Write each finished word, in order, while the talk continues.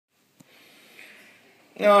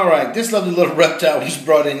Alright, this lovely little reptile was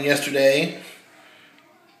brought in yesterday.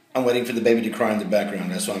 I'm waiting for the baby to cry in the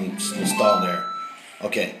background. That's why I'm still stalled there.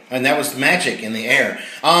 Okay, and that was magic in the air.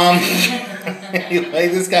 Anyway,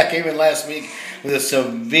 this guy came in last week with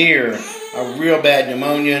a real bad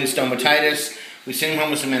pneumonia and stomatitis. We sent him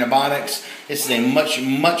home with some antibiotics. This is a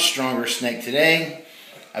much stronger snake today.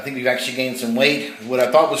 I think we've actually gained some weight. What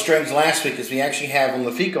I thought was strange last week is we actually have on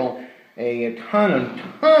the fecal a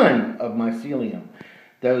ton of mycelium.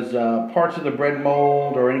 Those parts of the bread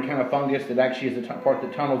mold or any kind of fungus that actually is the part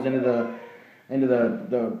that tunnels into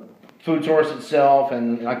the food source itself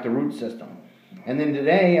and like the root system. And then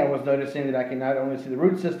today I was noticing that I can not only see the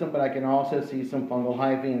root system, but I can also see some fungal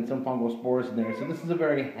hyphae and some fungal spores in there. So this is a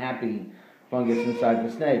very happy fungus inside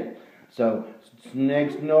the snake. So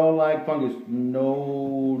snakes no like fungus.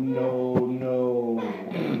 No.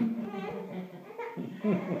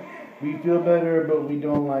 We feel better, but we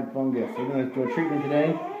don't like fungus. We're going to do a treatment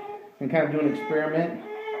today and kind of do an experiment.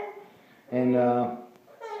 And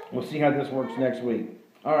we'll see how this works next week.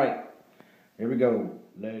 All right. Here we go.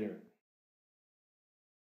 Later.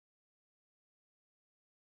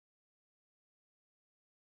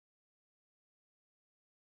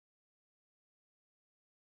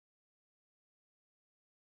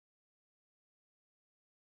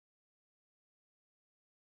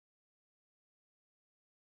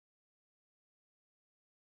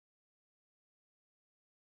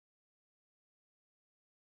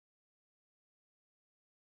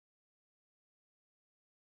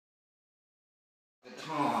 The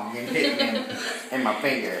tongue and hit me in my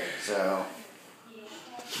finger, so.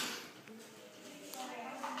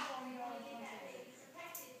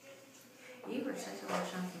 You were such a little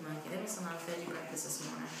chunky monkey. There was some I fed you breakfast this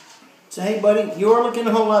morning. So hey buddy, you are looking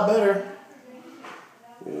a whole lot better.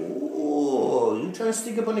 Oh, you trying to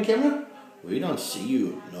sneak up on the camera? We don't see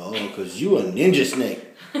you. No, because you a ninja snake.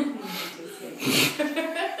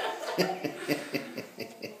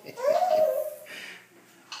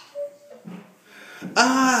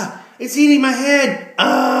 Ah, it's eating my head.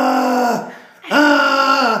 Ah.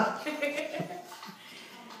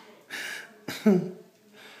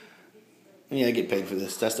 Yeah, I get paid for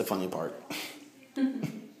this. That's the funny part. All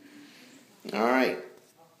right.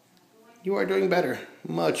 You are doing better.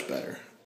 Much better.